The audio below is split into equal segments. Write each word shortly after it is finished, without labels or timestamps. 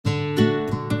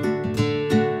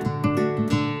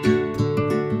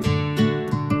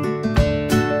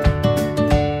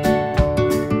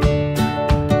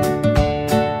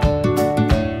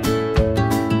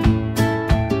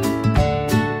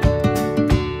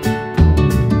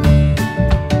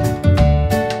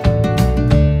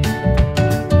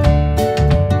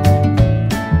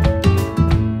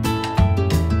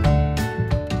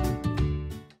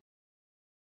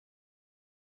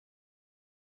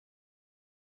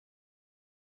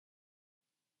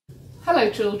Hello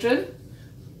children,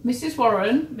 Mrs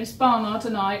Warren, Miss Barnard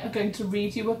and I are going to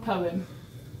read you a poem.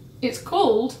 It's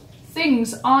called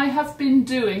Things I Have Been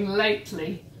Doing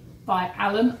Lately by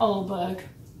Alan Olberg.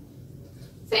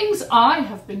 Things I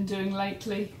have been doing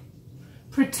lately.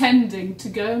 Pretending to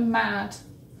go mad.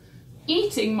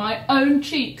 Eating my own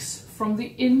cheeks from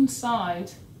the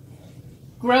inside.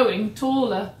 Growing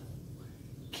taller.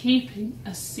 Keeping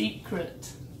a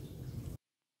secret.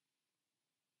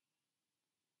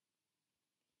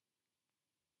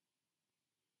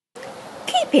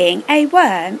 Keeping a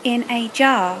worm in a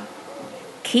jar.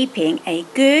 Keeping a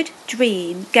good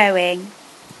dream going.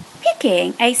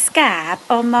 Picking a scab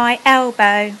on my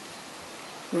elbow.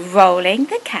 Rolling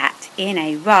the cat in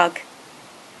a rug.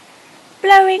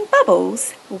 Blowing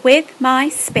bubbles with my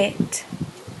spit.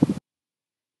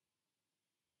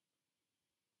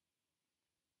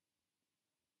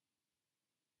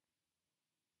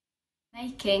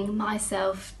 Making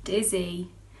myself dizzy,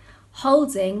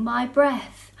 holding my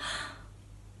breath,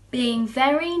 being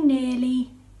very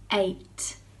nearly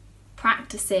 8,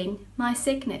 practicing my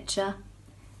signature,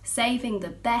 saving the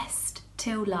best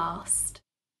till last.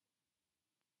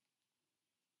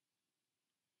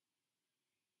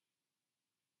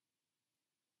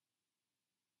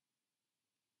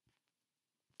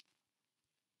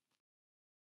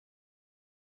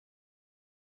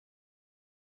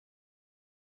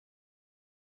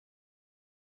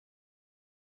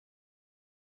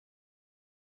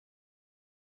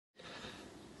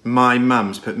 My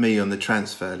Mum's Put Me on the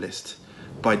Transfer List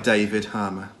by David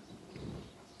Harmer.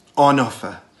 On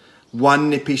offer,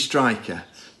 one nippy striker,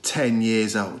 10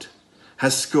 years old,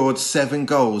 has scored 7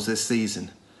 goals this season,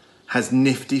 has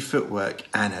nifty footwork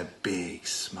and a big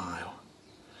smile.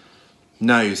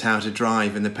 Knows how to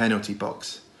drive in the penalty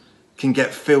box, can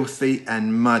get filthy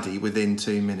and muddy within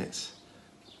 2 minutes,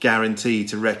 guaranteed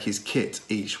to wreck his kit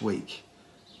each week.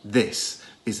 This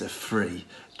is a free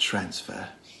transfer.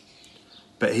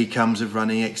 But he comes with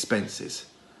running expenses,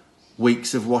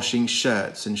 weeks of washing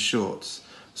shirts and shorts,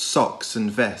 socks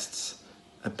and vests,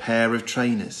 a pair of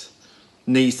trainers,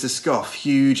 needs to scoff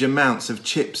huge amounts of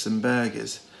chips and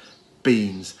burgers,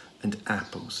 beans and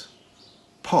apples,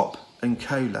 pop and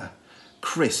cola,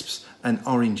 crisps and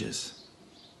oranges,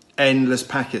 endless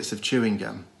packets of chewing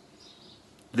gum.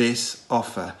 This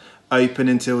offer open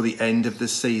until the end of the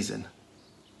season.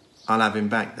 I'll have him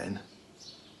back then.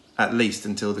 At least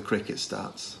until the cricket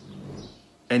starts.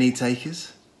 Any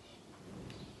takers?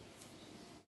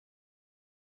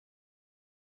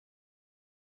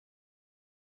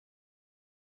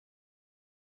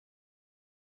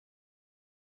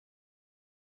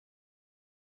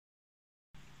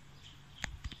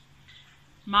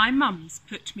 My mum's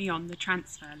put me on the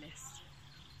transfer list.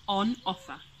 On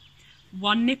offer.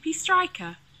 One nippy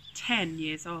striker, 10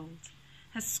 years old,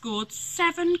 has scored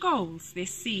 7 goals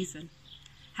this season.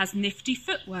 Has nifty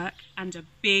footwork and a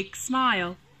big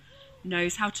smile,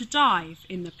 knows how to dive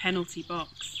in the penalty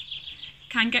box,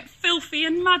 can get filthy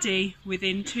and muddy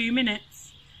within 2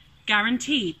 minutes,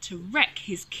 guaranteed to wreck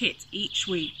his kit each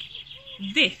week.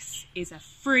 This is a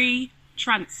free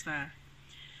transfer.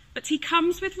 But he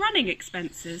comes with running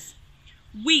expenses,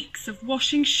 weeks of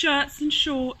washing shirts and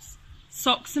shorts,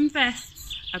 socks and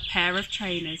vests, a pair of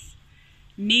trainers,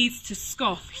 needs to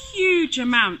scoff huge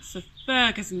amounts of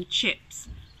burgers and chips,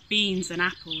 beans and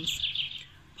apples,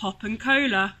 pop and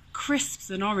cola, crisps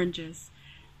and oranges,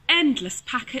 endless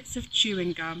packets of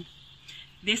chewing gum.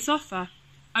 This offer,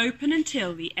 open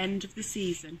until the end of the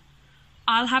season.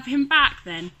 I'll have him back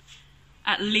then,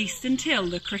 at least until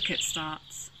the cricket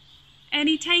starts.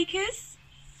 Any takers?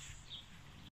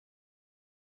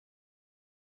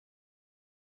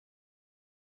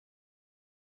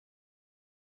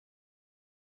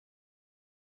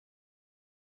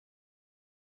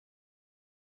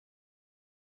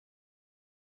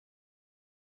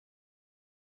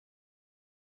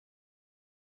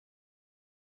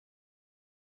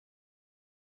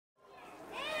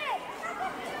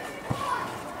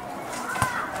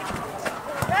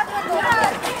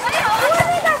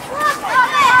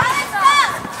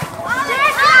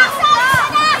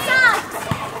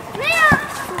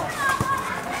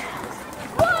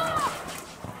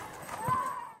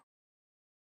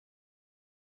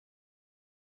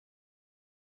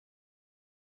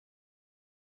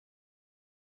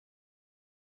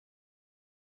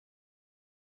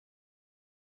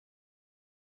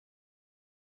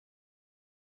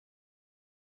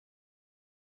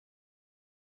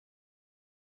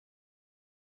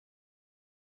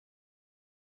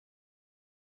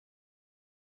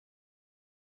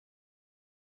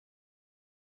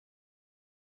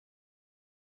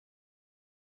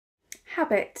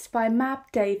 Habits by Mab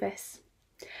Davis.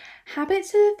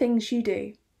 Habits are the things you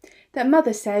do that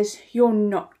mother says you're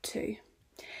not to,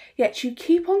 yet you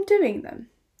keep on doing them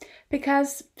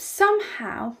because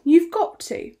somehow you've got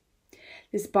to.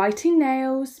 There's biting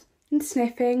nails and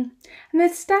sniffing, and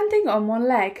there's standing on one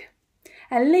leg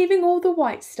and leaving all the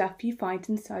white stuff you find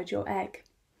inside your egg.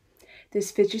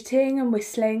 There's fidgeting and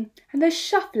whistling, and there's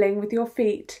shuffling with your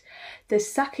feet. There's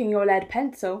sucking your lead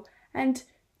pencil and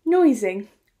noising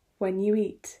when you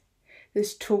eat.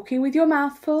 There's talking with your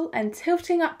mouth full and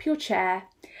tilting up your chair,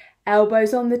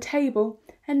 elbows on the table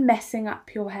and messing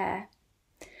up your hair.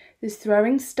 There's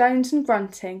throwing stones and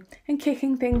grunting and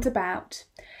kicking things about,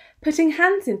 putting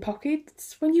hands in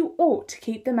pockets when you ought to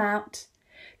keep them out.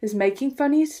 There's making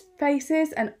funny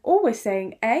faces and always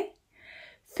saying eh,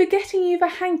 forgetting you've a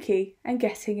hanky and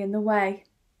getting in the way.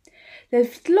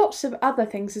 There's lots of other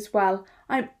things as well.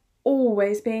 I'm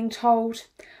always being told.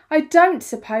 I don't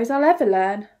suppose I'll ever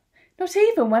learn, not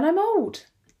even when I'm old.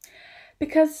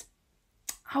 Because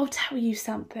I'll tell you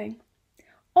something.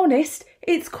 Honest,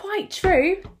 it's quite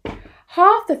true.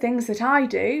 Half the things that I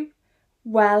do,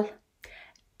 well,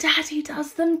 Daddy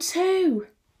does them too.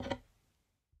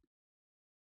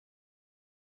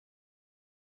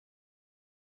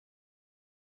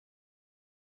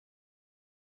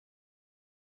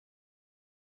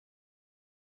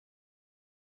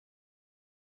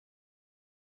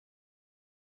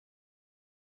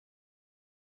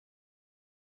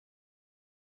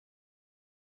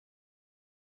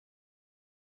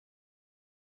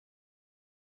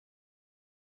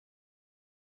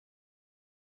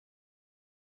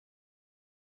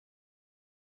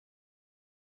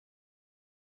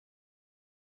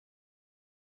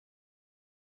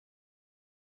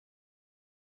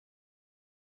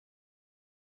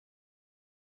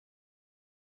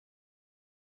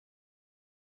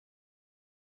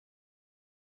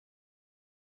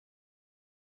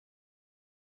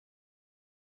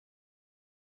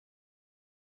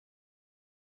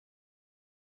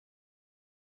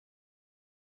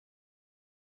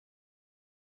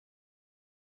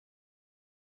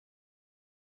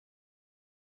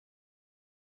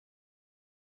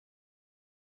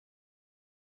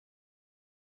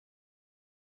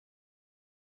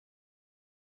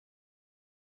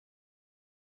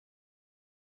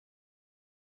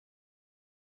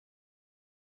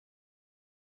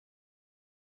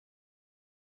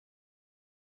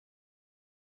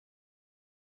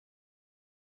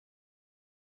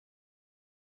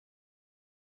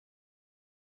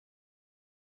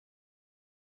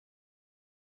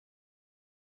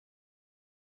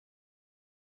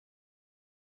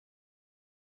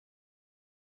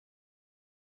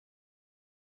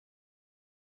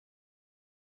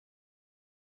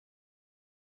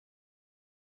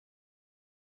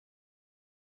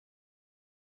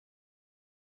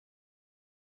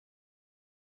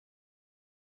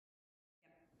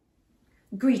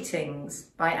 Greetings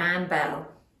by Anne Bell.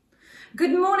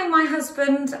 Good morning, my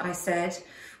husband, I said.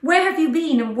 Where have you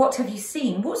been and what have you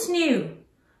seen? What's new?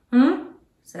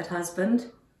 Said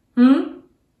husband.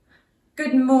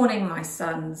 Good morning, my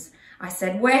sons, I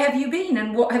said. Where have you been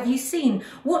and what have you seen?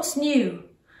 What's new?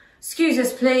 Excuse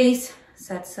us, please,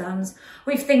 said sons.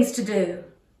 We've things to do.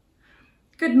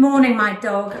 Good morning, my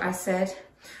dog, I said.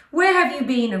 Where have you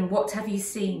been and what have you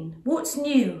seen? What's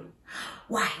new?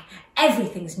 Why,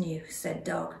 everything's new, said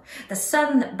Dog. The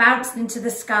sun that bounced into the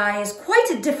sky is quite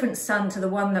a different sun to the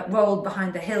one that rolled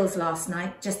behind the hills last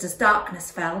night, just as darkness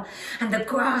fell, and the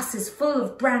grass is full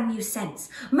of brand new scents,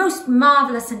 most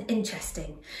marvellous and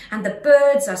interesting, and the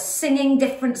birds are singing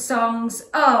different songs.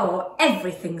 Oh,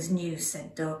 everything's new,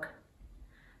 said Dog.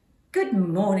 Good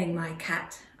morning, my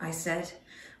cat, I said.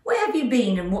 Where have you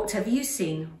been and what have you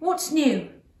seen? What's new?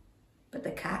 But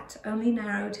the cat only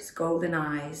narrowed his golden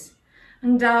eyes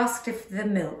and asked if the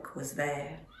milk was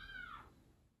there.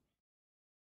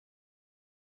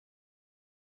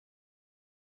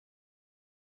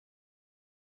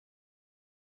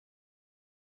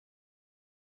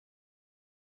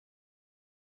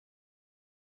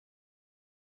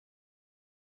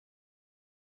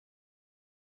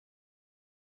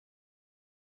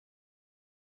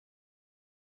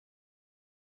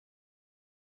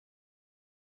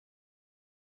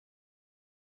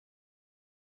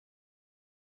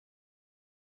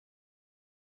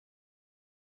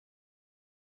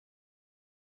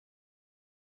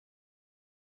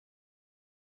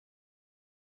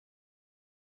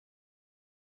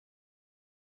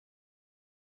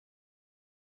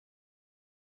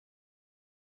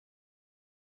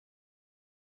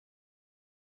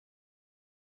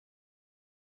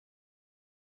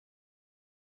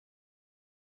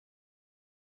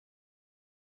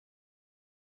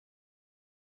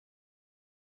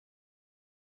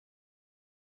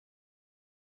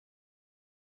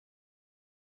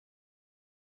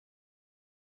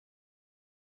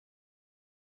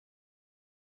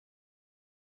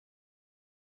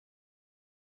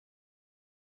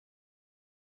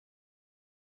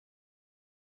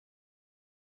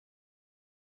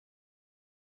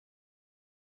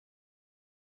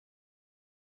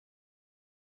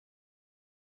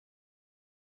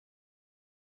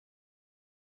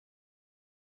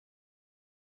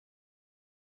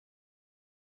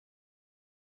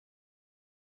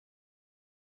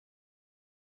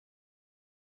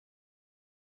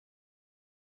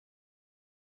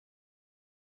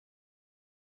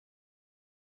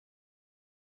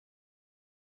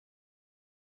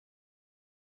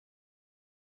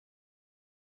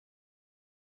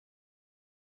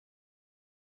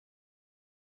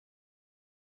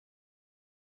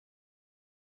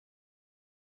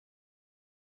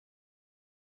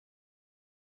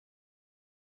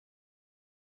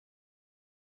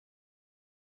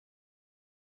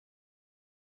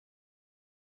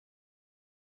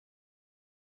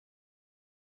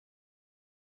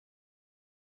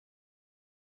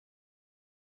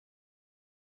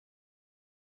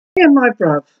 Me and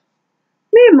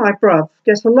my bruv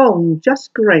get along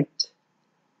just great.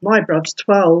 My bruv's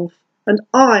 12 and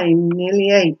I'm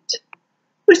nearly 8.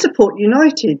 We support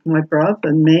United, my bruv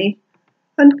and me,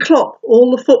 and clock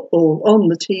all the football on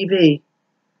the TV.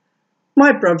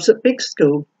 My bruv's at big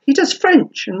school. He does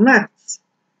French and maths.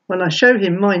 When I show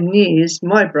him my news,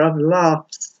 my bruv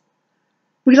laughs.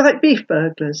 We like beef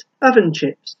burglars, oven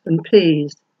chips and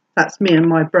peas. That's me and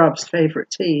my bruv's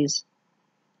favourite teas.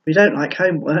 We don't like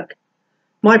homework.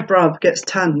 My bruv gets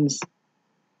tons.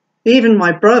 Even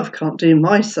my bruv can't do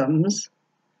my sums.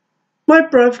 My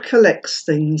bruv collects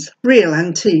things, real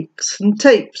antiques and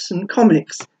tapes and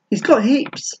comics. He's got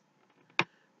heaps.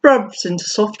 Bruv's into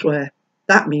software.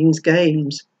 That means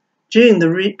games. Doing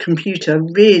the computer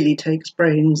really takes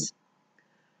brains.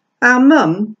 Our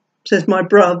mum says my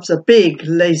bruv's a big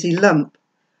lazy lump,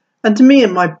 and me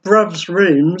and my bruv's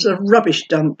room's a rubbish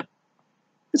dump.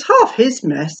 It's half his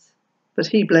mess, but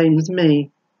he blames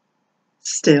me.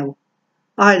 Still,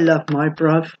 I love my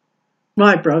bruv.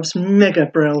 My bruv's mega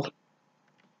brill.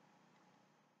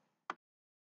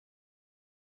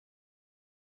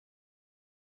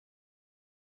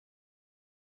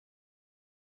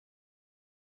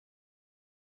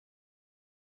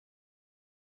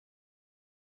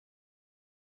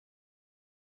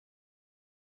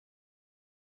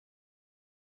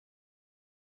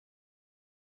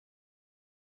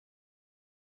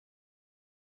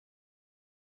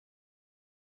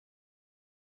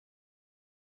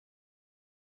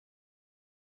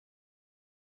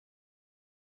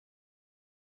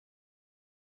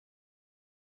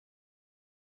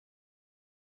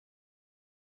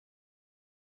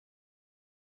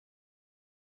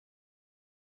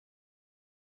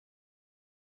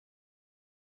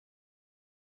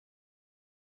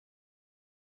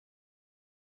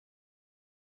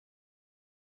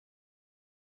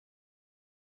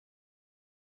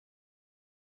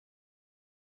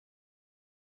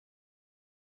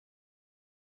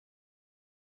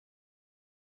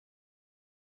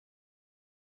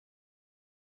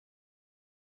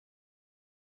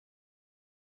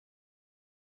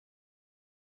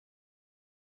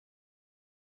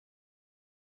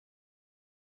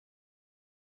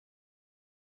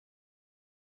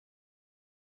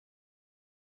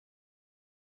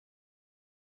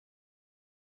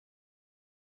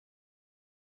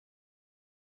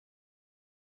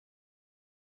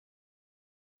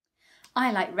 I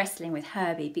like wrestling with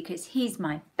Herbie because he's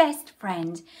my best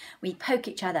friend. We poke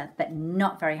each other, but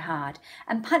not very hard,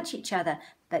 and punch each other,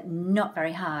 but not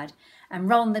very hard, and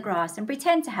roll in the grass and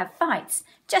pretend to have fights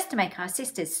just to make our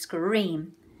sisters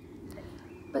scream.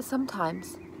 But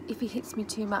sometimes, if he hits me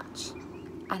too much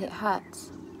and it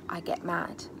hurts, I get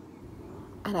mad.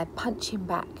 And I punch him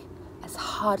back as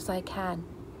hard as I can.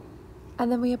 And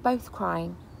then we are both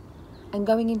crying and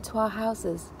going into our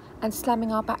houses and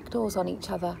slamming our back doors on each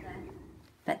other.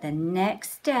 But the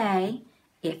next day,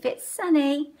 if it's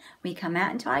sunny, we come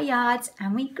out into our yards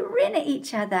and we grin at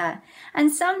each other.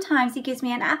 And sometimes he gives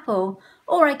me an apple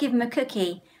or I give him a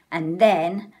cookie, and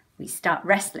then we start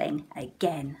wrestling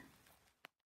again.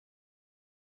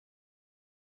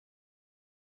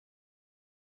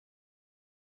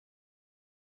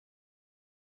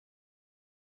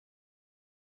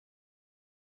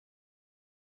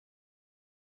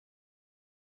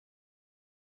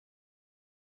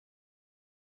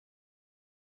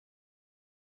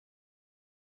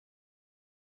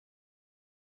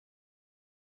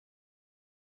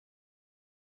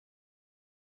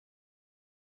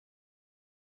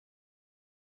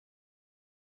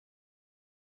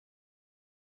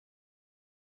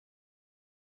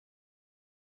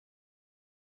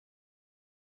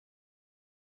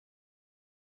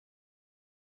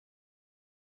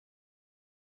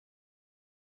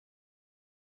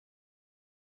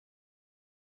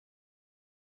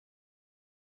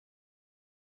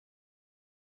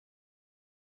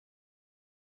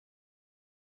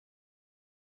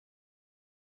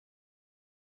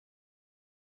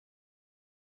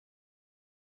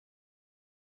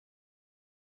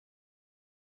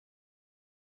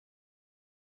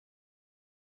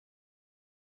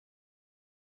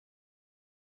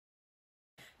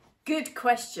 Good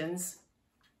questions,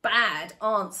 bad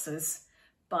answers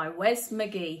by Wes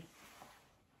McGee.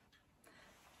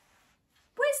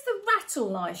 Where's the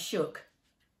rattle I shook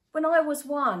when I was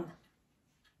 1?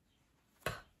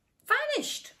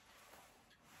 Vanished.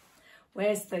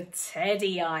 Where's the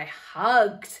teddy I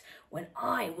hugged when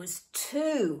I was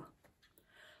 2?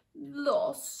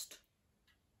 Lost.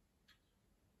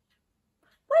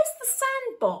 Where's the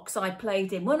sandbox I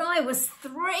played in when I was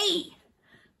 3?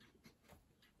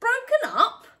 Broken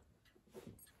up?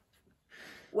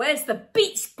 Where's the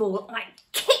beach ball I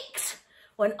kicked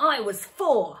when I was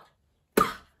 4?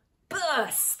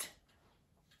 Burst.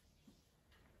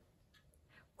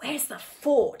 Where's the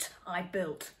fort I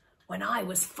built when I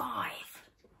was 5?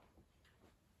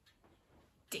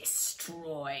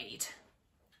 Destroyed.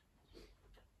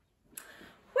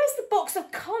 Where's the box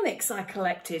of comics I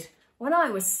collected when I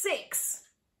was 6?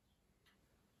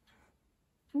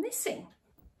 Missing.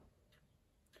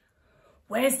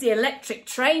 Where's the electric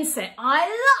train set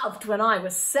I loved when I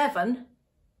was 7?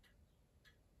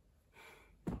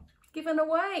 Given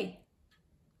away.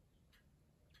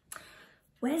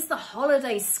 Where's the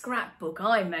holiday scrapbook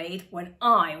I made when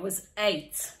I was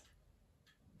 8?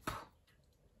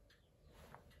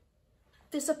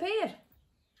 Disappeared.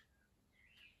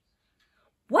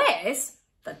 Where's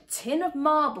the tin of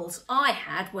marbles I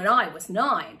had when I was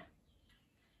 9?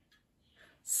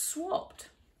 Swapped.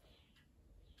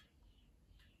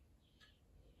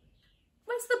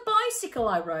 Where's the bicycle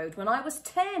I rode when I was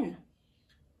 10?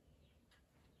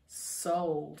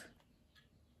 Sold.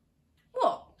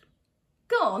 What?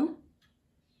 Gone?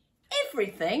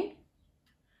 Everything?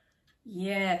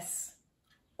 Yes,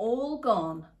 all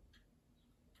gone.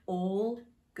 All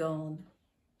gone.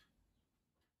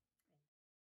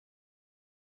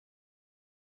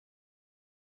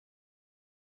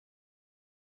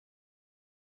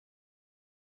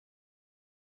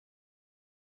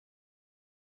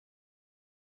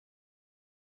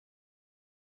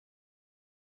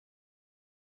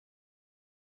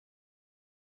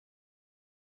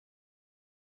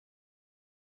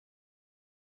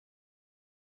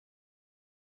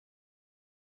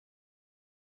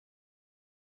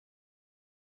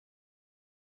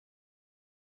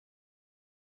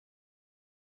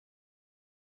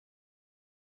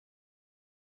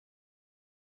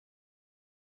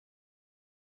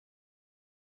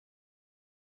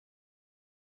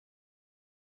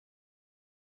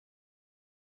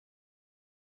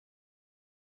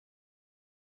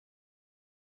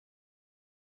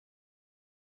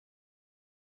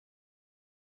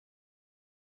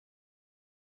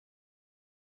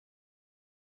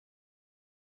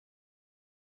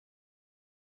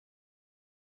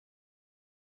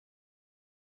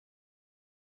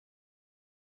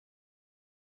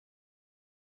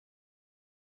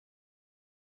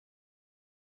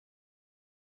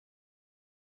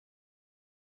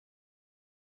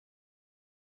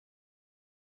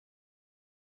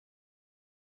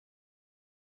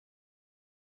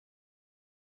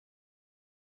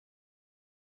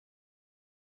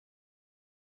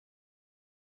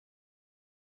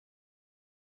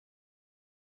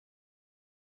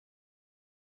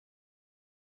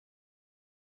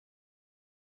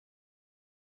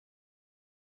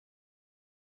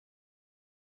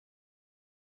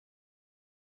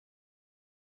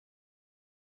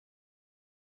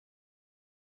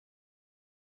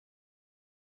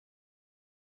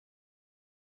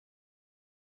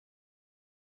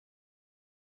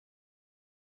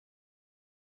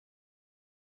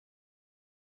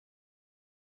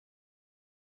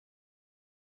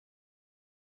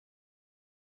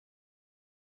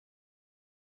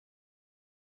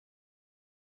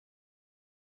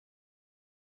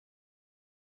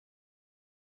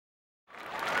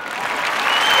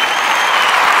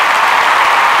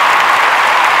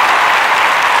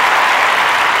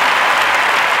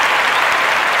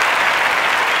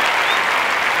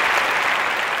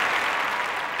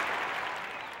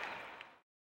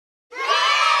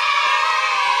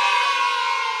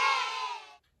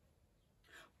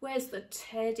 Where's the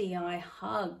teddy I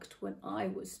hugged when I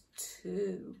was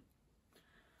 2?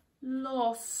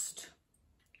 Lost.